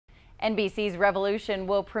NBC's Revolution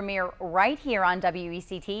will premiere right here on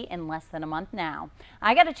WECT in less than a month now.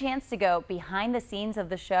 I got a chance to go behind the scenes of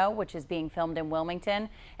the show, which is being filmed in Wilmington,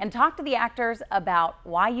 and talk to the actors about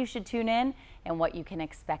why you should tune in and what you can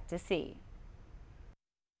expect to see.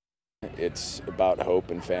 It's about hope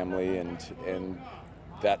and family and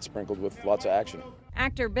that sprinkled with lots of action.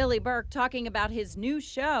 Actor Billy Burke talking about his new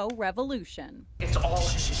show, Revolution. It's all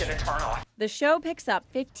gonna turn off. The show picks up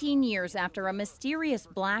 15 years after a mysterious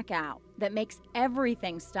blackout that makes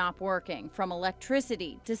everything stop working, from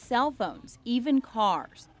electricity to cell phones, even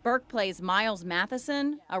cars. Burke plays Miles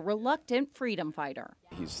Matheson, a reluctant freedom fighter.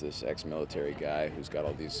 He's this ex-military guy who's got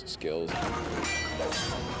all these skills,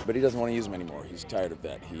 but he doesn't want to use them anymore. He's tired of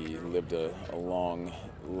that. He lived a long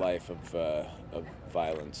life of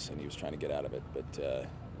violence, and he was trying to get out of it, but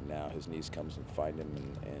now his niece comes and finds him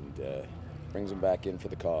and brings him back in for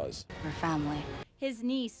the cause. We're family. His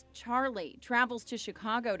niece, Charlie, travels to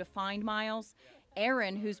Chicago to find Miles.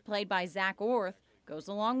 Aaron, who's played by Orth, goes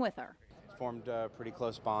along with her. Formed a pretty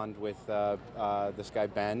close bond with this guy,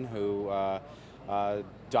 Ben, who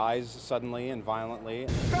dies suddenly and violently.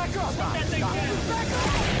 Back up!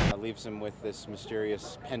 Back up! Leaves him with this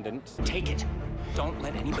mysterious pendant. Take it. Don't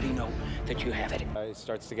let anybody know that you have it. He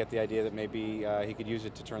starts to get the idea that maybe he could use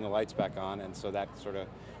it to turn the lights back on, and so that sort of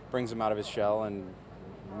brings him out of his shell and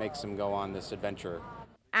makes him go on this adventure.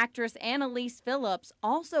 Actress Lise Phillips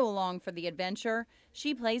also along for the adventure.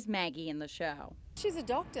 She plays Maggie in the show. She's a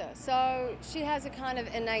doctor, so she has a kind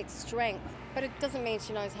of innate strength, but it doesn't mean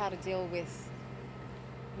she knows how to deal with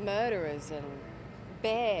murderers and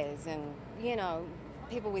bears and, you know,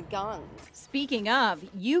 people with guns. Speaking of,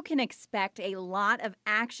 you can expect a lot of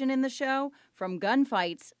action in the show, from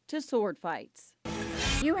gunfights to sword fights.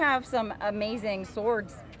 You have some amazing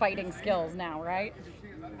sword fighting skills now, right?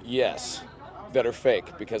 Yes, that are fake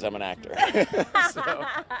because I'm an actor. So,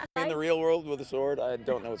 in the real world with a sword, I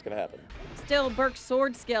don't know what's going to happen. Still, Burke's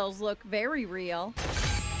sword skills look very real.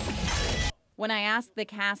 When I asked the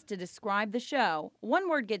cast to describe the show, one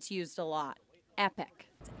word gets used a lot: epic.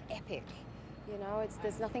 It's epic. You know,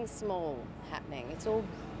 there's nothing small happening. It's all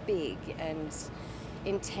big and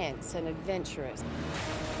intense and adventurous.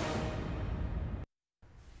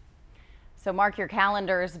 So mark your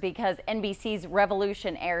calendars, because NBC's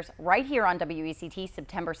Revolution airs right here on WECT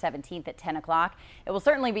September 17th at 10 o'clock. It will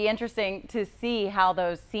certainly be interesting to see how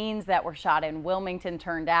those scenes that were shot in Wilmington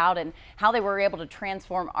turned out and how they were able to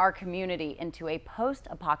transform our community into a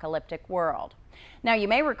post-apocalyptic world. Now, you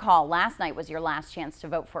may recall last night was your last chance to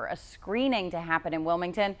vote for a screening to happen in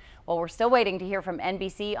Wilmington. Well, we're still waiting to hear from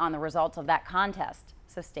NBC on the results of that contest,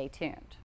 so stay tuned.